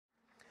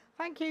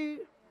Thank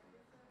you,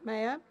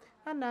 Mayor.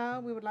 And now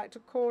we would like to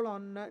call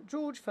on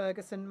George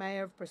Ferguson,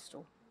 Mayor of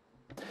Bristol.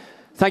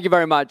 Thank you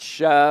very much,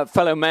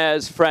 fellow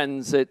mayors,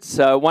 friends. It's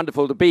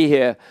wonderful to be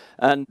here,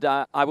 and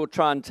I will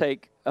try and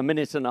take a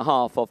minute and a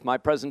half off my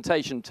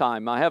presentation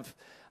time. I'm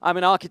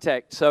an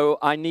architect, so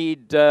I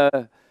need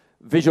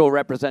visual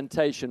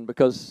representation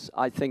because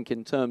I think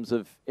in terms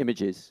of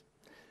images.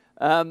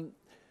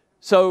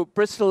 So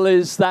Bristol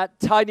is that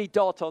tiny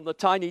dot on the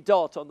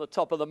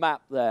top of the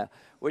map there,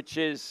 which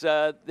is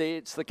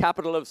it's the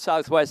capital of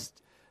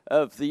southwest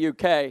of the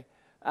UK,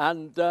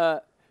 and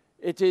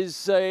it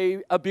is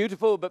a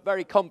beautiful but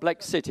very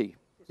complex city.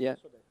 Yeah.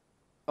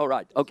 Oh,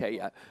 right. Okay.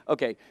 Yeah.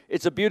 Okay.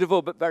 It's a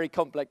beautiful but very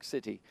complex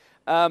city.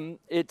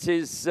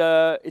 It's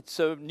a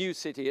new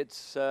city.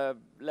 It's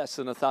less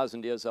than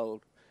 1,000 years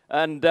old,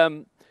 and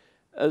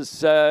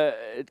as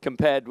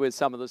compared with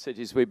some of the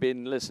cities we've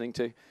been listening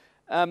to,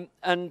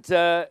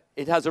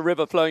 it has a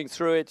river flowing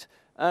through it,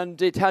 and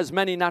it has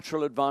many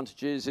natural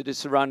advantages. It is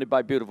surrounded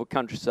by beautiful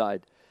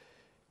countryside.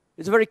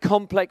 It's a very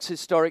complex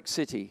historic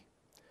city.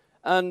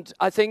 And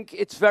I think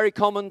it's very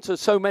common to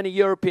so many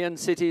European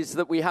cities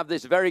that we have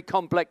this very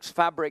complex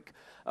fabric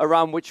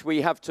around which we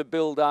have to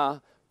build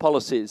our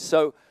policies.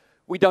 So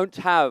we don't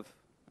have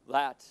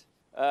that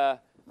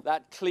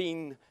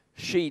clean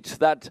sheet,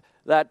 that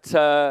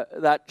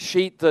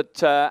sheet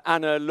that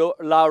Anna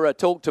Laura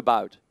talked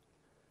about.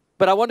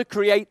 But I want to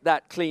create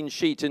that clean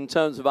sheet in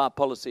terms of our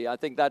policy. I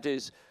think that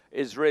is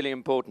really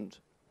important.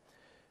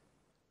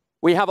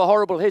 We have a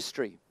horrible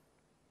history.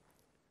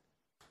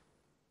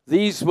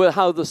 These were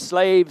how the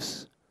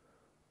slaves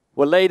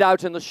were laid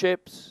out in the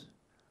ships,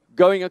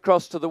 going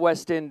across to the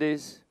West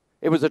Indies.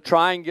 It was a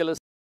triangular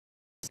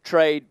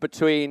trade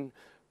between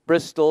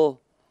Bristol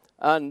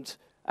and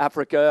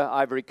Africa,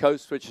 Ivory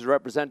Coast, which is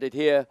represented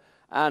here,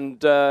 and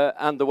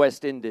the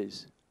West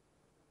Indies.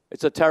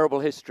 It's a terrible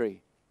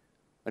history,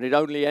 and it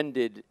only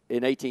ended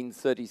in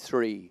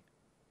 1833,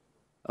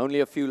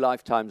 only a few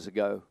lifetimes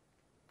ago.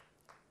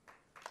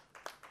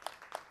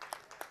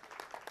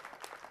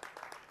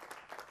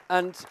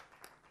 And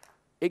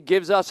it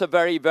gives us a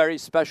very, very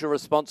special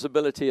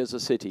responsibility as a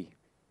city.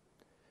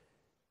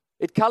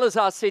 It colors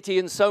our city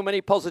in so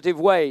many positive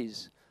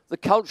ways. The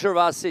culture of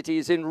our city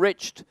is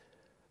enriched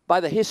by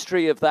the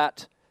history of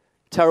that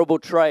terrible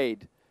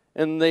trade.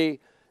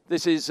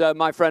 This is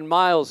my friend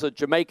Miles, a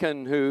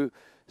Jamaican who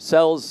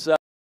sells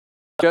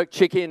jerk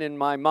chicken in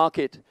my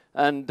market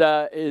and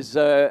is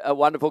a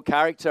wonderful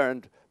character.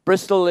 And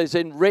Bristol is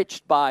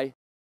enriched by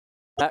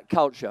that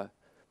culture.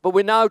 But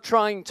we're now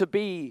trying to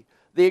be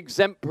the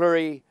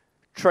exemplary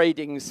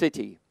trading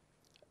city.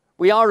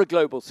 We are a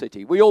global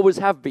city. We always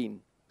have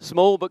been,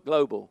 small but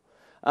global.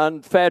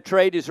 And fair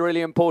trade is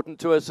really important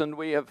to us, and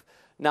we have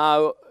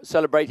now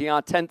celebrating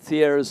our 10th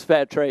year as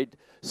Fair Trade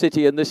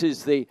City, and this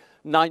is the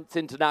 9th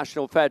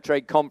International Fair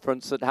Trade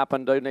Conference that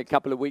happened only a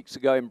couple of weeks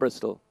ago in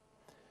Bristol.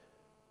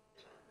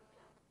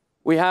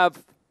 We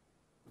have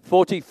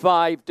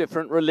 45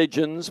 different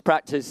religions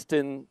practiced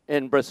in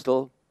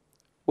Bristol.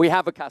 We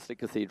have a Catholic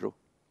cathedral,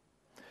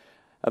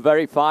 a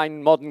very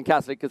fine modern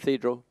Catholic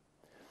cathedral.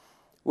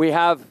 We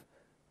have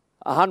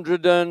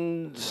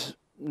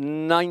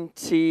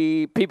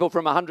 190 people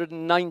from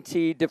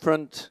 190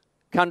 different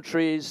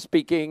countries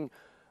speaking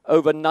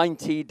over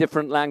 90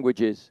 different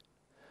languages.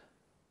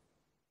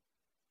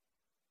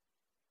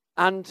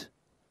 And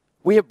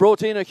we have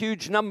brought in a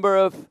huge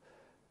number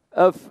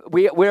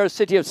we're a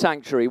city of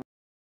sanctuary.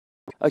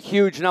 A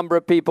huge number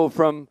of people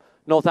from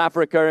North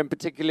Africa, and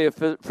particularly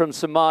from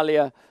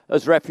Somalia,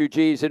 as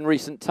refugees in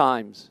recent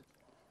times.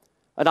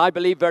 And I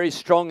believe very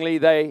strongly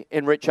they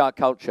enrich our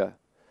culture.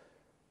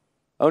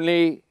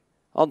 Only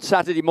on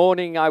Saturday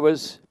morning, I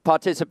was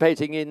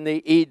participating in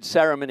the Eid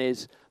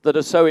ceremonies that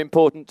are so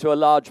important to a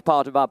large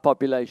part of our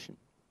population.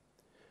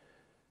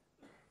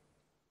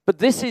 But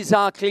this is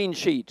our clean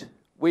sheet.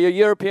 We are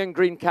European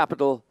Green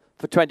Capital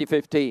for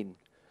 2015.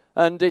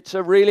 And it's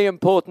a really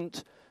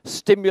important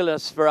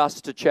stimulus for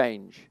us to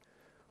change.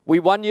 We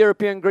won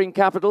European Green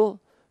Capital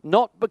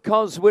not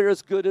because we're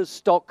as good as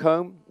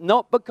Stockholm,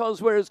 not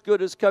because we're as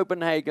good as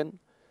Copenhagen,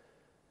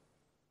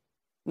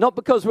 not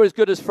because we're as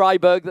good as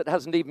Freiburg, that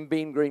hasn't even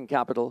been Green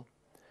Capital,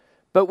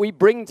 but we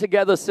bring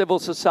together civil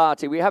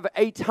society. We have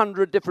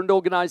 800 different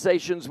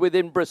organizations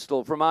within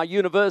Bristol, from our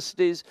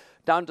universities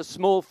down to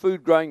small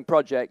food growing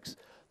projects,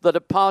 that are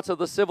part of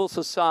the civil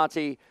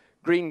society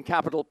Green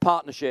Capital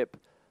partnership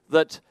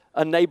that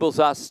enables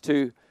us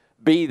to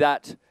be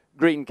that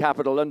green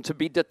capital and to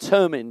be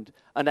determined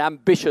and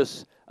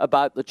ambitious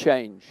about the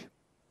change.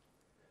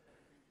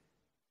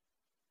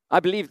 I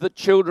believe that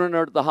children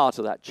are at the heart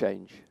of that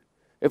change.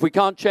 If we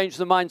can't change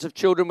the minds of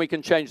children, we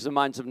can change the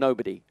minds of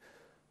nobody.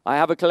 I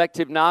have a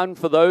collective noun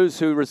for those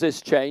who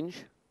resist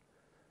change: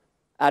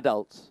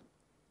 adults.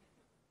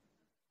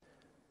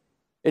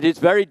 It is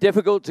very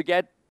difficult to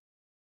get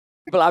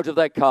people out of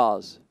their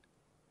cars.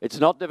 It's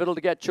not difficult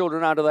to get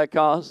children out of their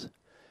cars.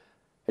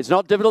 It's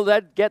not difficult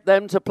to get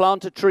them to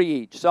plant a tree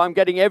each. So I'm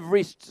getting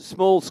every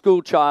small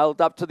school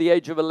child up to the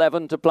age of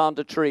 11 to plant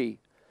a tree.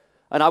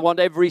 And I want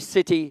every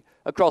city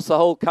across the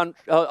whole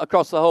country,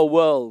 across the whole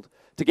world,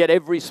 to get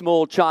every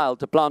small child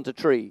to plant a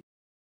tree.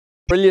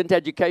 Brilliant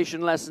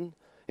education lesson.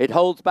 It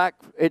holds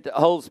back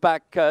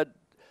the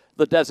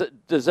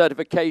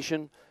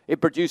desertification.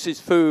 It produces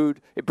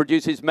food. It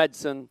produces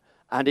medicine,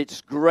 and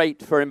it's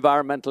great for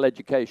environmental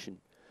education.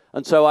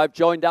 And so I've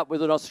joined up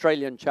with an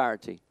Australian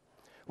charity.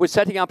 We're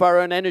setting up our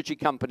own energy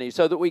company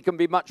so that we can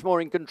be much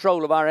more in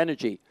control of our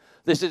energy.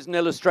 This is an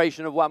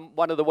illustration of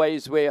one of the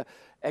ways we're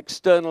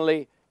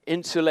externally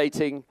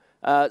insulating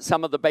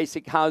some of the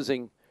basic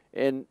housing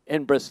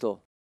in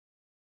Bristol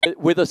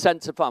with a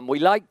sense of fun. We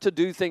like to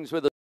do things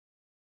with a...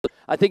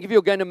 I think if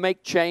you're going to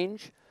make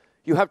change,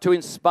 you have to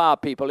inspire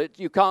people.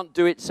 You can't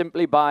do it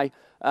simply by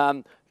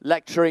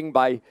lecturing,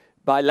 by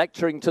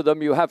lecturing to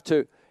them. You have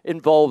to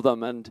involve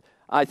them. And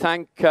I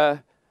thank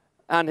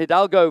Anne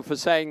Hidalgo for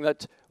saying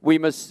that we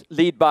must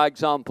lead by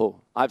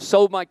example. I've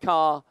sold my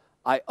car.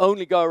 I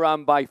only go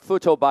around by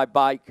foot or by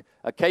bike.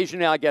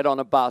 Occasionally I get on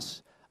a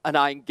bus, and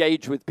I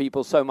engage with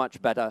people so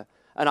much better.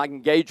 And I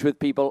engage with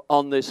people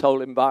on this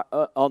whole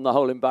on the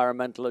whole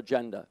environmental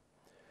agenda.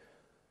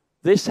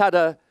 This had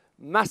a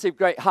massive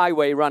great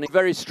highway running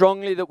very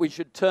strongly that we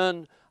should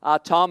turn our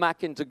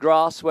tarmac into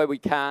grass where we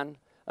can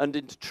and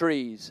into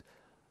trees.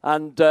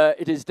 And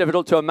it is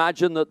difficult to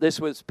imagine that this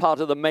was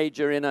part of the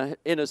major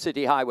inner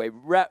city highway,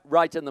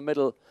 right in the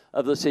middle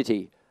of the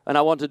city. And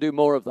I want to do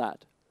more of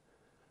that.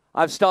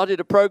 I've started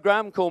a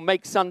program called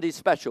Make Sunday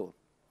Special.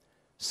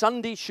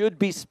 Sunday should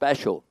be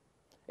special.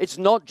 It's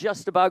not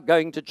just about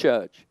going to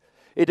church.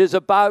 It is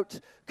about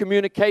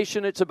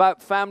communication. It's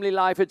about family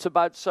life. It's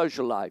about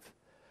social life.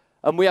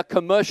 And we are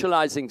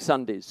commercializing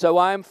Sundays. So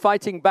I am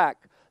fighting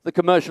back the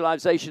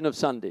commercialization of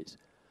Sundays.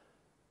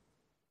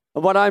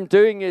 And what I'm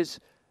doing is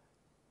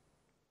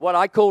what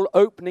I call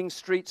opening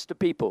streets to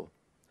people.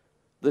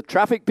 The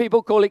traffic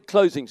people call it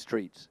closing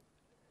streets.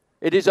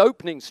 It is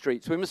opening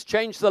streets. We must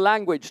change the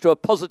language to a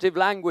positive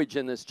language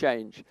in this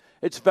change.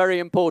 It's very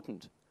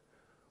important.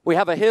 We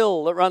have a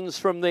hill that runs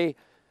from the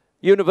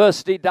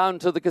university down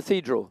to the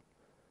cathedral,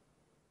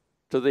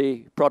 to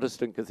the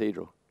Protestant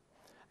cathedral.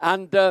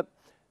 And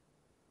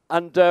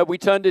we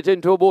turned it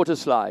into a water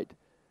slide.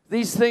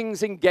 These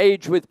things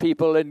engage with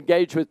people,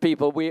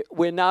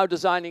 We're now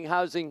designing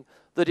housing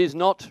that is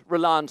not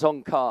reliant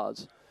on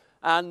cars.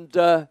 And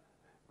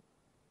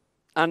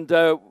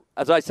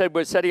as I said,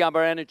 we're setting up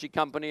our energy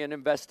company and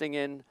investing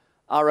in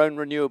our own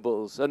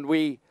renewables.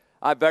 And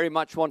I very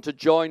much want to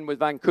join with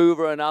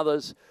Vancouver and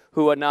others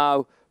who are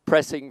now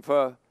pressing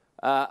for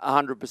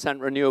 100%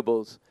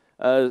 renewables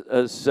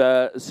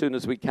as soon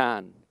as we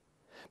can.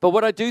 But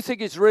what I do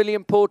think is really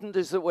important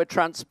is that we're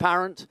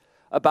transparent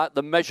about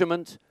the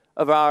measurement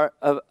of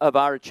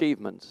our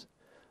achievements.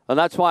 And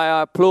that's why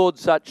I applaud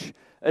such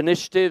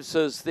initiatives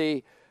as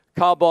the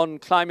Carbon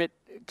Climate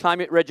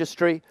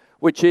Registry,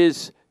 which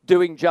is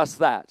doing just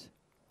that.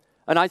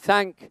 And I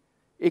thank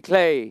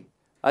ICLEI,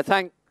 I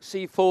thank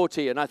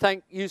C40, and I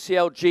thank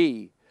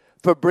UCLG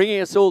for bringing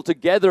us all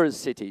together as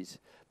cities,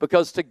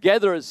 because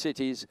together as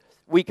cities,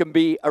 we can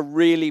be a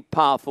really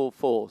powerful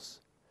force.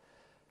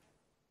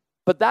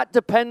 But that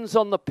depends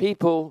on the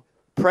people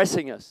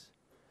pressing us.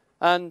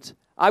 And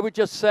I would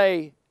just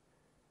say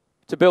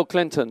to Bill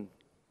Clinton,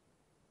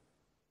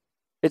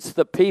 it's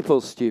the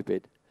people,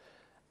 stupid.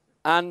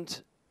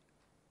 And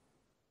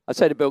I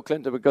say to Bill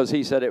Clinton because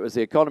he said it was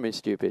the economy,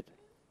 stupid.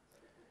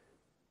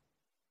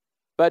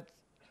 But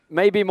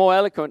maybe more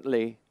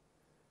eloquently,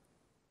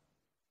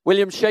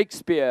 William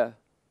Shakespeare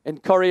in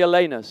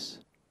Coriolanus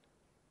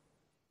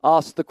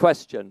asked the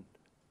question,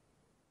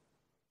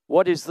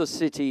 what is the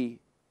city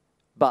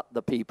but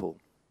the people?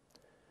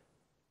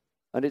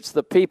 And it's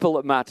the people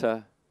that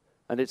matter,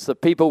 and it's the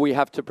people we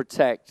have to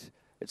protect,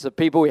 it's the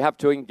people we have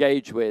to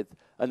engage with,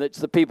 and it's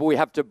the people we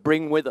have to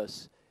bring with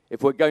us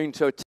if we're going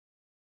to attack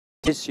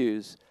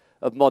issues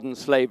of modern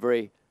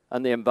slavery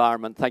and the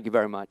environment. Thank you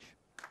very much.